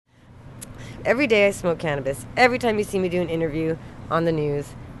every day I smoke cannabis. Every time you see me do an interview on the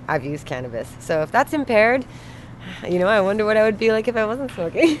news, I've used cannabis. So if that's impaired, I wonder what I would be like if I wasn't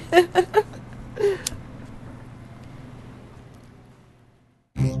smoking.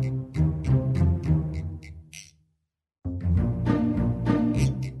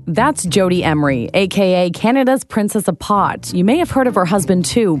 That's Jodie Emery, a.k.a. Canada's Princess of Pot. You may have heard of her husband,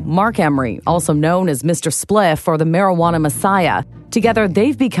 too, Mark Emery, also known as Mr. Spliff or the Marijuana Messiah. Together,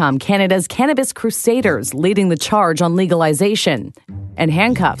 they've become Canada's cannabis crusaders, leading the charge on legalization. And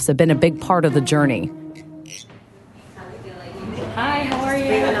handcuffs have been a big part of the journey. Hi, how are you?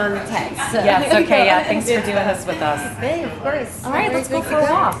 Bringing on the text. Yes, okay, yeah. Thanks for doing this with us. Hey, of course. All right, let's go for a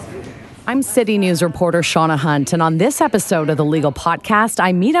walk. I'm City News reporter Shauna Hunt, and on this episode of the Legal Podcast,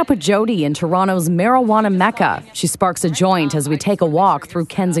 I meet up with Jodie in Toronto's marijuana mecca. She sparks a joint as we take a walk through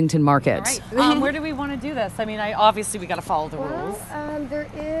Kensington Market. Right. Where do we want to do this? I mean, obviously we got to follow the rules. There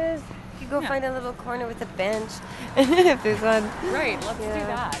is. You go find a little corner with a bench, if there's one. Right, let's do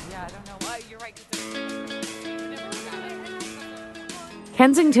that. Yeah, I don't know why. You're right.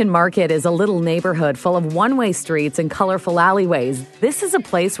 Kensington Market is a little neighborhood full of one-way streets and colorful alleyways. This is a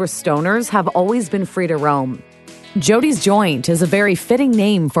place where stoners have always been free to roam. Jodie's Joint is a very fitting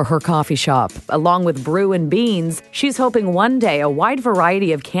name for her coffee shop. Along with brew and beans, she's hoping one day a wide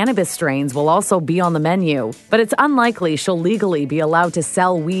variety of cannabis strains will also be on the menu. But it's unlikely she'll legally be allowed to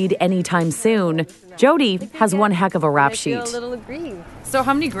sell weed anytime soon. Jodie has one heck of a rap sheet. I feel a little aggrieved. So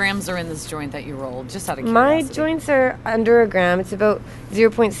how many grams are in this joint that you rolled, just out of curiosity? My joints are under a gram. It's about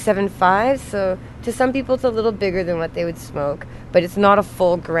 0.75, so to some people it's a little bigger than what they would smoke, but it's not a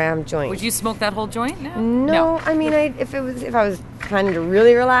full gram joint. Would you smoke that whole joint? No. I mean, if I was planning to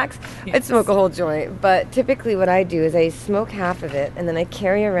really relax, I'd smoke a whole joint. But typically what I do is I smoke half of it, and then I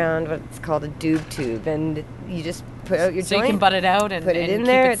carry around what's called a doob tube, and you just put out your joint. So you can butt it out and put it in keep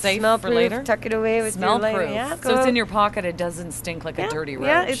there. it safe smell-proof, for later? Tuck it away with Smell your lighter. proof. Yeah, so it's in your pocket. It doesn't stink like a dirty roach.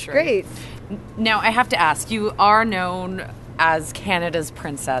 Yeah, it's great. Now, I have to ask, you are known as Canada's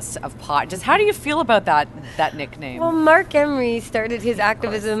Princess of Pot. Just how do you feel about that nickname? Well, Mark Emery started his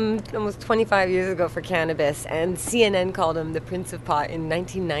activism almost 25 years ago for cannabis, and CNN called him the Prince of Pot in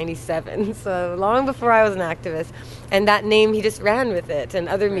 1997, so long before I was an activist. And that name, he just ran with it, and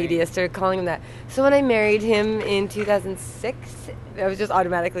other media started calling him that. So when I married him in 2006, I was just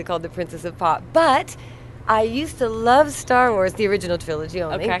automatically called the Princess of Pot. But I used to love Star Wars, the original trilogy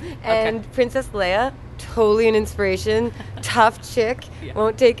only. And Princess Leia, totally an inspiration. Tough chick,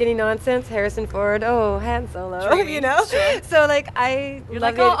 won't take any nonsense. Harrison Ford, Han Solo, Sure. So I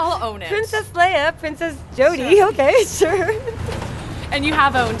love it. I'll own it. Princess Leia, Princess Jodie, sure. Okay, sure. And you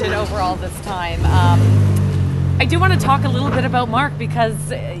have owned it over all this time. I do want to talk a little bit about Mark,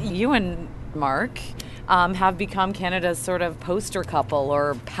 because you and Mark have become Canada's sort of poster couple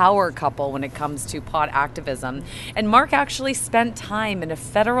or power couple when it comes to pot activism. And Mark actually spent time in a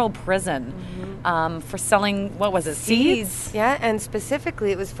federal prison for selling, what was it, seeds? Yeah, and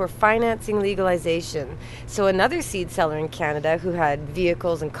specifically it was for financing legalization. So another seed seller in Canada who had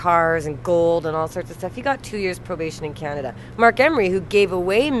vehicles and cars and gold and all sorts of stuff, he got 2 years probation in Canada. Mark Emery, who gave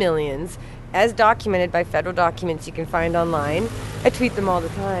away millions, as documented by federal documents you can find online, I tweet them all the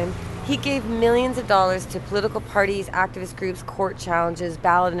time, he gave millions of dollars to political parties, activist groups, court challenges,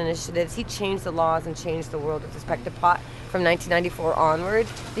 ballot initiatives. He changed the laws and changed the world with respect to pot from 1994 onward.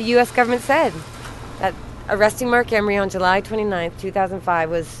 The U.S. government said that arresting Mark Emery on July 29, 2005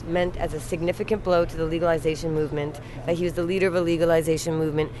 was meant as a significant blow to the legalization movement, that he was the leader of a legalization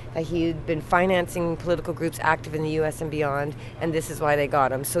movement, that he had been financing political groups active in the U.S. and beyond, and this is why they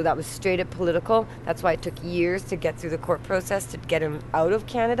got him. So that was straight up political. That's why it took years to get through the court process to get him out of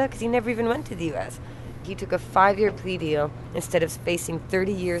Canada, because he never even went to the U.S. He took a 5-year plea deal instead of facing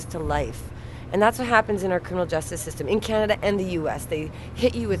 30 years to life. And that's what happens in our criminal justice system in Canada and the U.S. They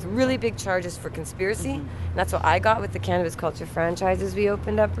hit you with really big charges for conspiracy. And that's what I got with the cannabis culture franchises we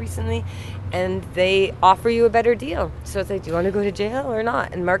opened up recently. And they offer you a better deal. So it's like, do you want to go to jail or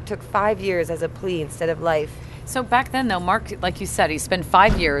not? And Mark took 5 years as a plea instead of life. So back then, though, Mark, like you said, he spent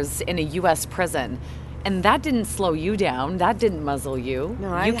 5 years in a U.S. prison. And that didn't slow you down. That didn't muzzle you.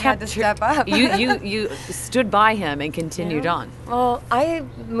 No, I had to step up. You stood by him and continued on. Well, I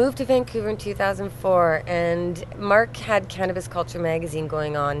moved to Vancouver in 2004, and Mark had Cannabis Culture magazine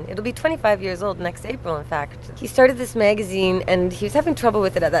going on. It'll be 25 years old next April, in fact. He started this magazine, and he was having trouble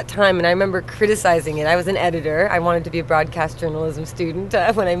with it at that time, and I remember criticizing it. I was an editor. I wanted to be a broadcast journalism student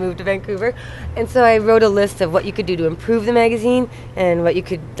when I moved to Vancouver. And so I wrote a list of what you could do to improve the magazine and what you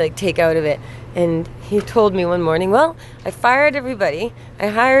could take out of it. And he told me one morning, well, I fired everybody. I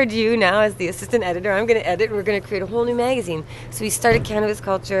hired you now as the assistant editor. I'm going to edit, and we're going to create a whole new magazine. So we started Cannabis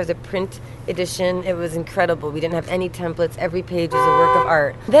Culture as a print edition. It was incredible. We didn't have any templates. Every page was a work of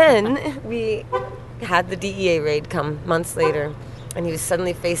art. Then we had the DEA raid come months later, and he was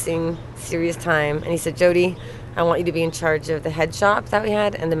suddenly facing serious time. And he said, Jodie, I want you to be in charge of the head shop that we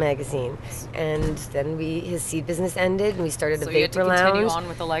had and the magazine. And then his seed business ended, and we started a vapor lounge. So you had to continue on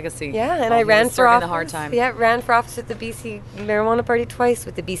with the legacy. Yeah, and I ran for office. The hard time. Yeah, ran for office with the BC Marijuana Party twice,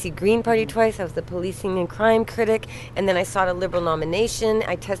 with the BC Green Party twice. I was the policing and crime critic, and then I sought a Liberal nomination.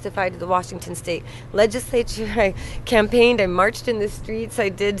 I testified to the Washington State Legislature. I campaigned. I marched in the streets. I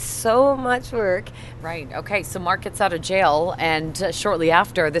did so much work. Right. Okay. So Mark gets out of jail, and shortly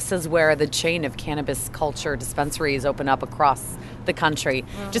after, this is where the chain of cannabis culture dispensaries open up across the country.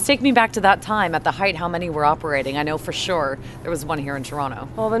 Just take me back to that time. At the height, how many were operating? I know for sure there was one here in Toronto.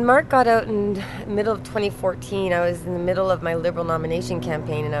 Well, when Mark got out in the middle of 2014, I was in the middle of my Liberal nomination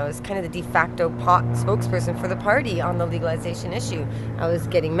campaign, and I was kind of the de facto pot spokesperson for the party on the legalization issue. I was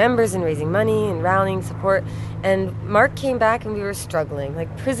getting members and raising money and rallying support, and Mark came back and we were struggling.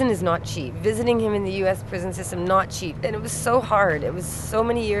 Like, prison is not cheap. Visiting him in the U.S. prison system, not cheap. And it was so hard. It was so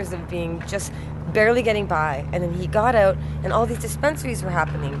many years of being just barely getting by. And then he got out, and all these dispensaries were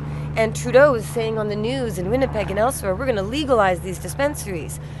happening. And Trudeau was saying on the news in Winnipeg and elsewhere, we're going to legalize these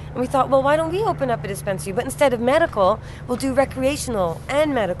dispensaries. And we thought, well, why don't we open up a dispensary? But instead of medical, we'll do recreational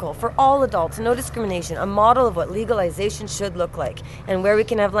and medical for all adults, no discrimination, a model of what legalization should look like. And where we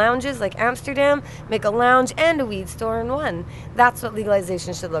can have lounges like Amsterdam, make a lounge and a weed store in one. That's what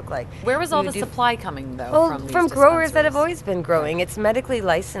legalization should look like. Where was all the supply coming, though, from these growers that have always been growing. It's medically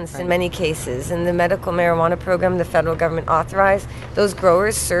licensed in many cases. In the medical marijuana program the federal government authorized, those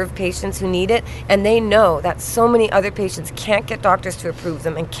growers serve patients who need it, and they know that so many other patients can't get doctors to approve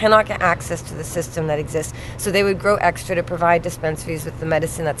them and cannot get access to the system that exists. So they would grow extra to provide dispensaries with the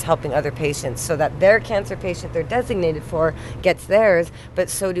medicine that's helping other patients, so that their cancer patient they're designated for gets theirs, but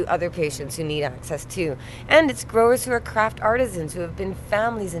so do other patients who need access too. And it's growers who are craft artisans, who have been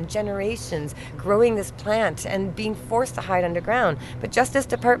families and generations growing this plant and being forced to hide underground. But Justice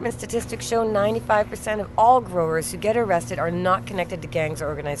Department statistics show 95% of all growers who get arrested are not connected to gangs or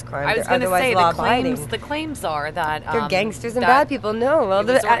organized crime. I was going to say the claims are that they're gangsters and bad people. No, well,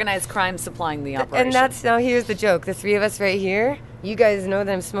 it was organized crime supplying the operation. And that's now here's the joke: the three of us right here. You guys know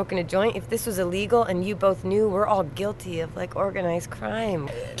that I'm smoking a joint. If this was illegal and you both knew, we're all guilty of like organized crime.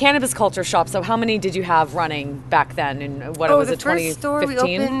 Cannabis culture shop. So how many did you have running back then? And what was it, 2015? The first store we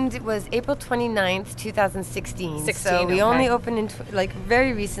opened was April 29th, 2016. So we only opened in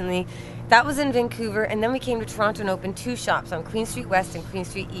very recently. That was in Vancouver, and then we came to Toronto and opened two shops on Queen Street West and Queen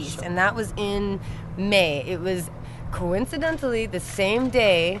Street East, and that was in May. It was coincidentally the same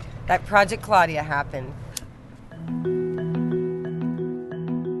day that Project Claudia happened.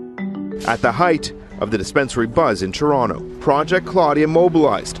 At the height of the dispensary buzz in Toronto, Project Claudia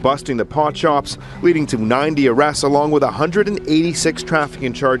mobilized, busting the pot shops, leading to 90 arrests along with 186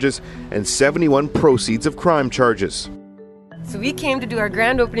 trafficking charges and 71 proceeds of crime charges. So we came to do our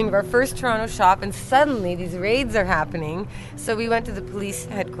grand opening of our first Toronto shop, and suddenly these raids are happening. So we went to the police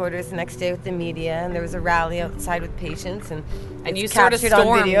headquarters the next day with the media, and there was a rally outside with patients, and you sort of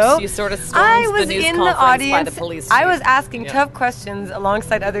stormed. You sort of stormed the news conference by the police chief. I was asking tough questions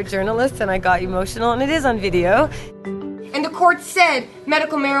alongside other journalists, and I got emotional, and it is on video. And the court said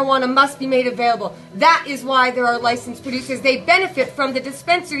medical marijuana must be made available. That is why there are licensed producers. They benefit from the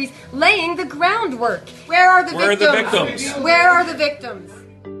dispensaries laying the groundwork. Where are the victims? Where are the victims?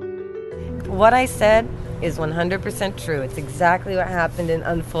 What I said is 100% true. It's exactly what happened and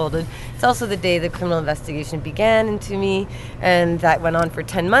unfolded. It's also the day the criminal investigation began into me, and that went on for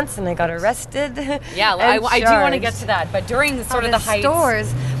 10 months, and I got arrested. Yeah, I do want to get to that, but during sort of the height.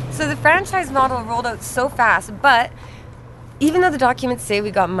 Stores. So the franchise model rolled out so fast, but even though the documents say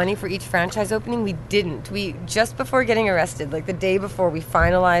we got money for each franchise opening, we didn't. We, just before getting arrested, like the day before, we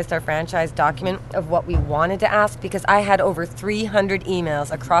finalized our franchise document of what we wanted to ask, because I had over 300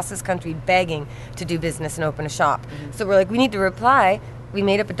 emails across this country begging to do business and open a shop. Mm-hmm. So we're like, we need to reply. We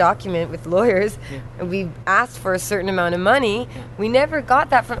made up a document with lawyers, and we asked for a certain amount of money. We never got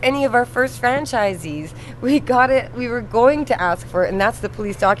that from any of our first franchisees. We got it, we were going to ask for it, and that's the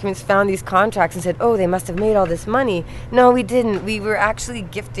police documents found these contracts and said, oh, they must have made all this money. No, we didn't. We were actually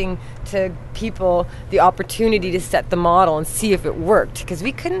gifting to people the opportunity to set the model and see if it worked, because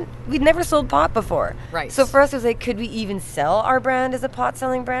we'd never sold pot before. Right. So for us, it was like, could we even sell our brand as a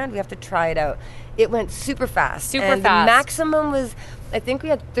pot-selling brand? We have to try it out. It went super fast. The maximum was, I think we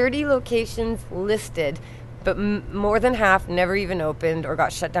had 30 locations listed. but more than half never even opened or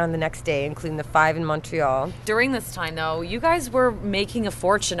got shut down the next day, including the 5 in Montreal. During this time, though, you guys were making a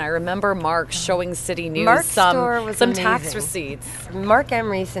fortune. I remember Mark showing City News Mark's some store was tax amazing. receipts. Mark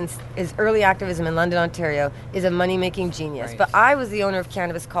Emery, since his early activism in London, Ontario, is a money-making genius. Right. But I was the owner of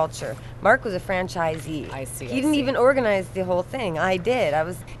Cannabis Culture. Mark was a franchisee. I see. He didn't even organize the whole thing. I did.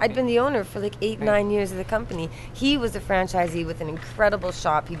 I'd been the owner for like 8-9 years of the company. He was a franchisee with an incredible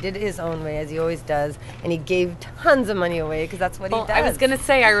shop. He did it his own way, as he always does, and he gave tons of money away because that's what he does. I was going to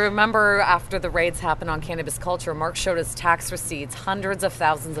say, I remember after the raids happened on Cannabis Culture, Mark showed us tax receipts, hundreds of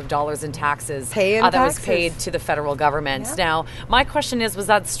thousands of dollars in taxes that was paid to the federal government. Yeah. Now, my question is, was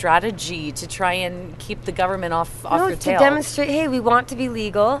that strategy to try and keep the government off your tail? To demonstrate, hey, we want to be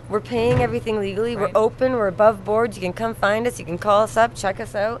legal. We're paying everything legally. Right. We're open. We're above board. You can come find us. You can call us up, check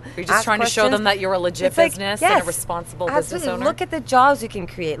us out. You're just trying to show them that you're a legit business and a responsible business owner? Look at the jobs we can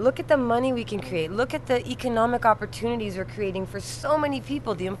create. Look at the money we can create. Look at the economic opportunities we're creating for so many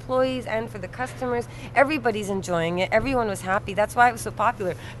people, the employees and for the customers. Everybody's enjoying it. Everyone was happy. That's why it was so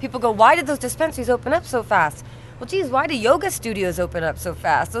popular. People go, why did those dispensaries open up so fast? Well, geez, why do yoga studios open up so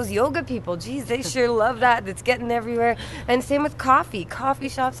fast? Those yoga people, geez, they sure love that. It's getting everywhere. And same with coffee. Coffee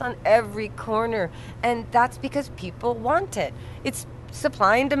shops on every corner. And that's because people want it. It's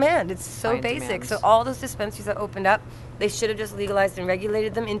supply and demand. It's so basic. So all those dispensaries that opened up, they should have just legalized and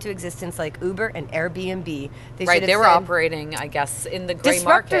regulated them into existence like Uber and Airbnb. They were operating, I guess, in the gray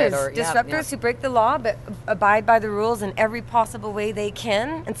market. Disruptors who break the law but abide by the rules in every possible way they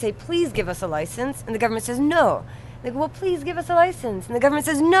can and say, please give us a license. And the government says, no. They go, well, please give us a license. And the government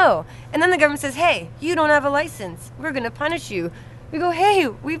says, no. And then the government says, hey, you don't have a license. We're going to punish you. We go, hey,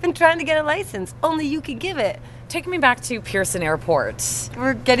 we've been trying to get a license. Only you can give it. Take me back to Pearson Airport.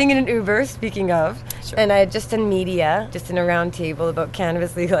 We're getting in an Uber, speaking of, and I had just done media, just in a round table about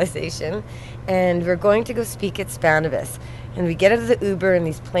cannabis legalization, and we're going to go speak at Spanibus. And we get out of the Uber, and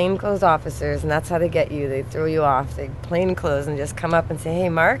these plainclothes officers, and that's how they get you. They throw you off. They plainclothes and just come up and say, hey,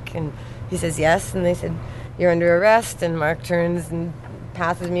 Mark? And he says, yes. And they said, you're under arrest. And Mark turns and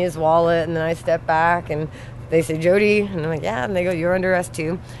passes me his wallet, and then I step back, and they say, Jodie? And I'm like, yeah. And they go, you're under arrest,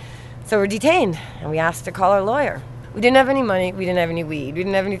 too. So we're detained, and we asked to call our lawyer. We didn't have any money. We didn't have any weed. We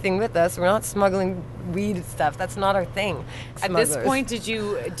didn't have anything with us. We're not smuggling weed and stuff. That's not our thing. Smugglers. At this point, did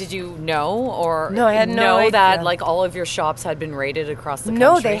you know or no, I had no idea. That like all of your shops had been raided across the country?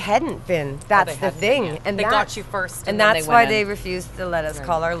 No, they hadn't been. That's the thing. Yeah. And they got you first, and that's why they refused to let us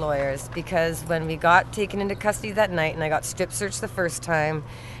call our lawyers, because when we got taken into custody that night, and I got strip searched the first time,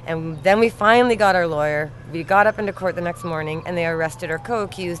 and then we finally got our lawyer. We got up into court the next morning, and they arrested our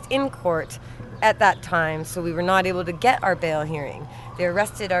co-accused in court at that time, so we were not able to get our bail hearing. They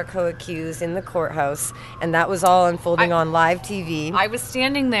arrested our co-accused in the courthouse, and that was all unfolding on live TV. I was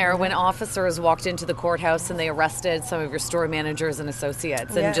standing there when officers walked into the courthouse and they arrested some of your store managers and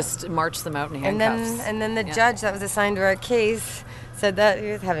associates and just marched them out in handcuffs. And then the judge that was assigned to our case said that he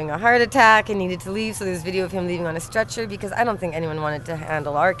was having a heart attack and needed to leave, so there's video of him leaving on a stretcher because I don't think anyone wanted to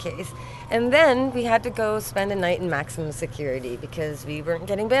handle our case. And then we had to go spend a night in maximum security because we weren't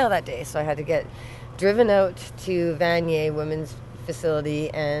getting bail that day, so I had to get driven out to Vanier Women's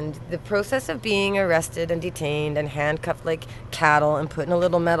Facility, and the process of being arrested and detained and handcuffed like cattle and put in a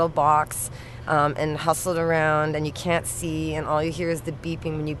little metal box and hustled around, and you can't see, and all you hear is the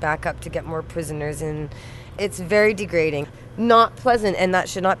beeping when you back up to get more prisoners in. It's very degrading, not pleasant, and that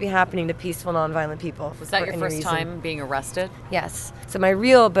should not be happening to peaceful, nonviolent people. Was that your first time being arrested? Yes. So my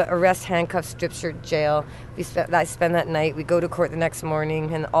real arrest, handcuff, strip search, jail. I spend that night. We go to court the next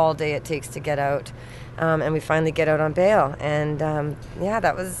morning, and all day it takes to get out. And we finally get out on bail, and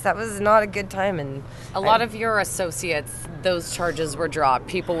that was not a good time. And a lot of your associates, those charges were dropped.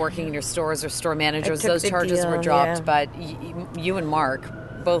 People working in your stores or store managers, those charges were dropped. But you and Mark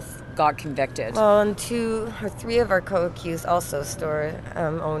both got convicted. Well, and 2 or 3 of our co-accused, also store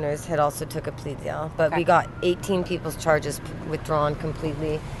owners, had also took a plea deal. But we got 18 people's charges withdrawn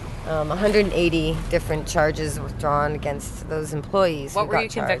completely. 180 different charges withdrawn against those employees. What were you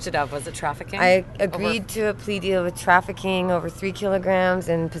convicted of? Was it trafficking? I agreed to a plea deal with trafficking over 3 kilograms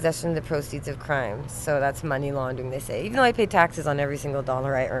and possession of the proceeds of crime. So that's money laundering, they say. Even though I pay taxes on every single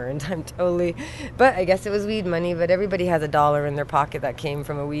dollar I earned, but I guess it was weed money, but everybody has a dollar in their pocket that came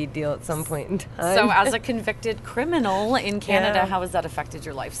from a weed deal at some point in time. So as a convicted criminal in Canada, how has that affected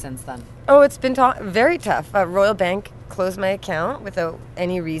your life since then? Oh, it's been very tough. Royal Bank closed my account without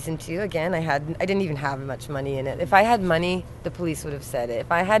any reason to. Again, I didn't even have much money in it. If I had money, the police would have said it. If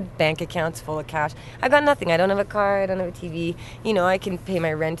I had bank accounts full of cash, I got nothing. I don't have a car, I don't have a TV. I can pay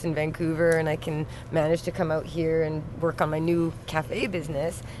my rent in Vancouver, and I can manage to come out here and work on my new cafe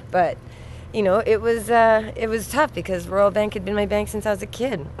business. But it was tough because Royal Bank had been my bank since I was a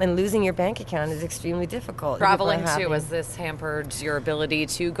kid, and losing your bank account is extremely difficult. Traveling too, has this hampered your ability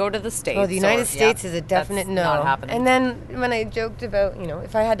to go to the States? Well, the United States is a definite no. Not happening. And then when I joked about,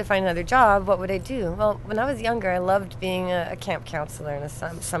 if I had to find another job, what would I do? Well, when I was younger, I loved being a camp counselor and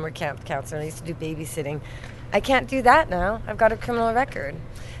a summer camp counselor. I used to do babysitting. I can't do that now. I've got a criminal record.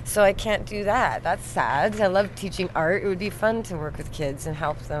 So I can't do that. That's sad. I love teaching art. It would be fun to work with kids and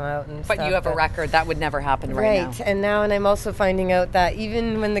help them out and stuff. But you have a record. That would never happen right now. Right. And I'm also finding out that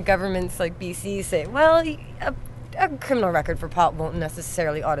even when the governments like BC say, well, a criminal record for pot won't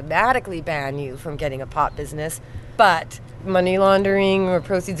necessarily automatically ban you from getting a pot business, but money laundering or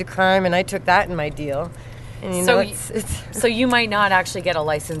proceeds of crime, and I took that in my deal. And so you might not actually get a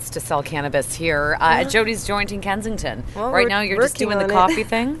license to sell cannabis here at Jodie's Joint in Kensington. Well, right now you're just doing the coffee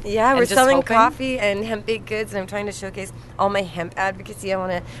thing? Yeah, we're selling coffee and hemp baked goods, and I'm trying to showcase all my hemp advocacy. I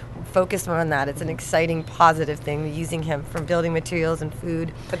want to focus more on that. It's an exciting, positive thing, using hemp for building materials and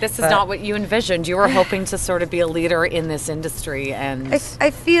food. But this is not what you envisioned. You were hoping to sort of be a leader in this industry. And I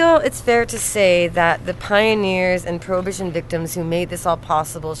feel it's fair to say that the pioneers and prohibition victims who made this all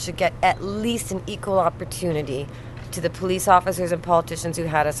possible should get at least an equal opportunity to the police officers and politicians who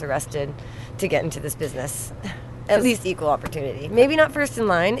had us arrested to get into this business. At least equal opportunity. Maybe not first in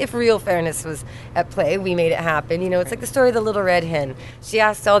line. If real fairness was at play, we made it happen. It's like the story of the little red hen. She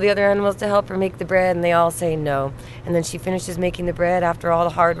asks all the other animals to help her make the bread, and they all say no. And then she finishes making the bread after all the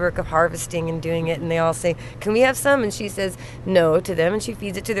hard work of harvesting and doing it, and they all say, can we have some? And she says no to them, and she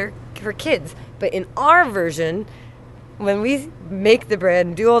feeds it to her kids. But in our version, when we make the bread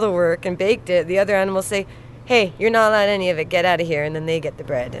and do all the work and baked it, the other animals say, hey, you're not allowed any of it, get out of here, and then they get the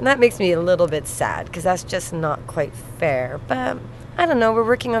bread. And that makes me a little bit sad, because that's just not quite fair. But I don't know, we're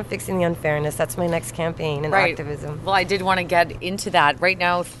working on fixing the unfairness. That's my next campaign and activism. Well, I did want to get into that. Right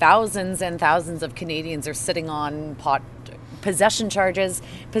now, thousands and thousands of Canadians are sitting on pot possession charges,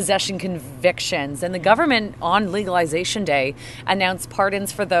 possession convictions. And the government on legalization day announced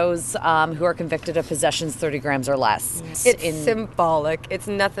pardons for those who are convicted of possessions 30 grams or less. It's symbolic. It's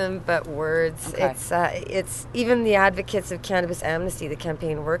nothing but words. Okay. It's even the advocates of cannabis amnesty, the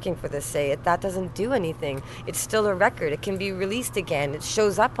campaign working for this, say that doesn't do anything. It's still a record. It can be released again. It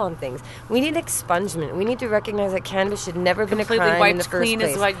shows up on things. We need expungement. We need to recognize that cannabis should never have been a crime in the first place. Completely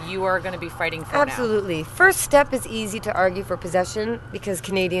wiped clean is what you are going to be fighting for Absolutely. now. First step is easy to argue for possession, because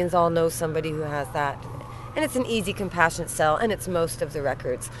Canadians all know somebody who has that. And it's an easy, compassionate sell, and it's most of the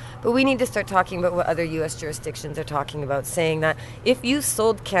records. But we need to start talking about what other U.S. jurisdictions are talking about, saying that if you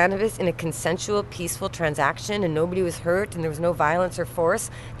sold cannabis in a consensual, peaceful transaction and nobody was hurt and there was no violence or force,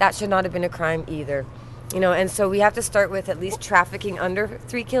 that should not have been a crime either. And so we have to start with at least trafficking under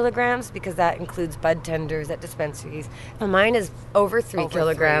 3 kilograms, because that includes bud tenders at dispensaries. Mine is over 3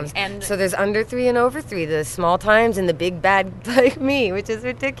 kilograms. And so there's under 3 and over 3, the small times and the big bad like me, which is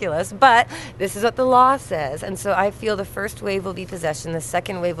ridiculous. But this is what the law says. And so I feel the first wave will be possession. The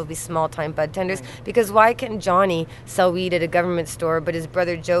second wave will be small time bud tenders. Because why can Johnny sell weed at a government store, but his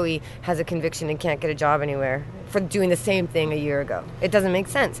brother Joey has a conviction and can't get a job anywhere for doing the same thing a year ago? It doesn't make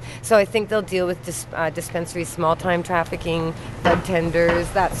sense. So I think they'll deal with dispensary small-time trafficking, bud tenders,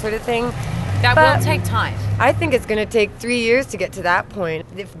 that sort of thing. That will take time. I think it's going to take 3 years to get to that point.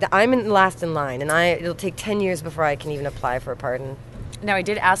 I'm last in line, and it'll take 10 years before I can even apply for a pardon. Now, I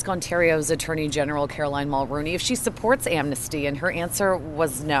did ask Ontario's Attorney General Caroline Mulroney if she supports amnesty, and her answer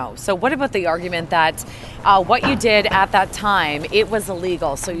was no. So what about the argument that what you did at that time, it was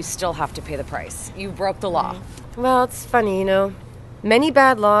illegal, so you still have to pay the price? You broke the law. Well, it's funny, Many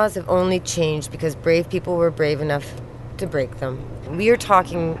bad laws have only changed because brave people were brave enough to break them. We are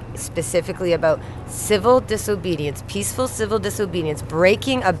talking specifically about civil disobedience, peaceful civil disobedience,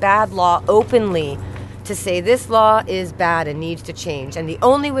 breaking a bad law openly to say this law is bad and needs to change. And the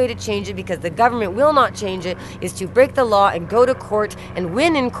only way to change it, because the government will not change it, is to break the law and go to court and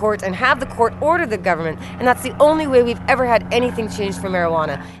win in court and have the court order the government. And that's the only way we've ever had anything changed for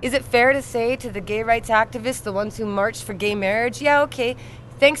marijuana. Is it fair to say to the gay rights activists, the ones who marched for gay marriage, yeah, okay,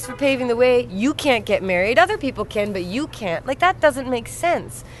 thanks for paving the way, you can't get married, other people can, but you can't? Like, that doesn't make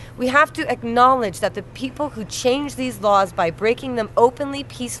sense. We have to acknowledge that the people who change these laws by breaking them openly,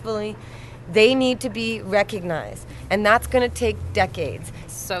 peacefully, they need to be recognized, and that's going to take decades.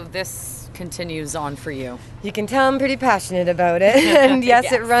 So this continues on for you. You can tell I'm pretty passionate about it, and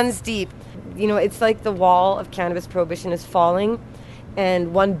yes, it runs deep. It's like the wall of cannabis prohibition is falling,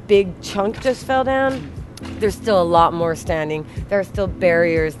 and one big chunk just fell down. There's still a lot more standing. There are still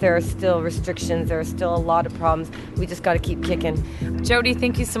barriers. There are still restrictions. There are still a lot of problems. We just got to keep kicking. Jodie,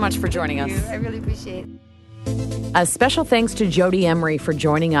 thank you so much for joining us. I really appreciate it. A special thanks to Jodie Emery for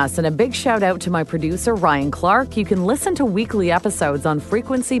joining us, and a big shout out to my producer, Ryan Clark. You can listen to weekly episodes on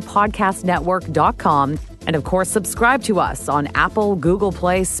frequencypodcastnetwork.com. And of course, subscribe to us on Apple, Google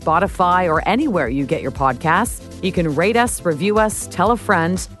Play, Spotify, or anywhere you get your podcasts. You can rate us, review us, tell a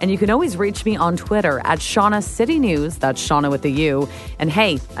friend, and you can always reach me on Twitter at Shauna City News. That's Shauna with a U. And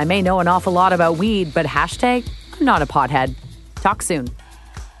hey, I may know an awful lot about weed, but hashtag, I'm not a pothead. Talk soon.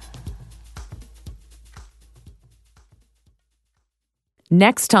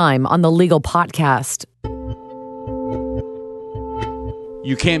 Next time on the Legal Podcast.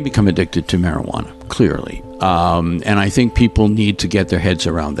 You can become addicted to marijuana, clearly. And I think people need to get their heads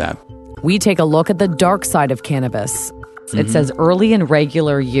around that. We take a look at the dark side of cannabis. It says early and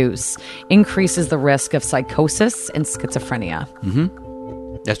regular use increases the risk of psychosis and schizophrenia.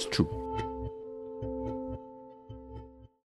 That's true.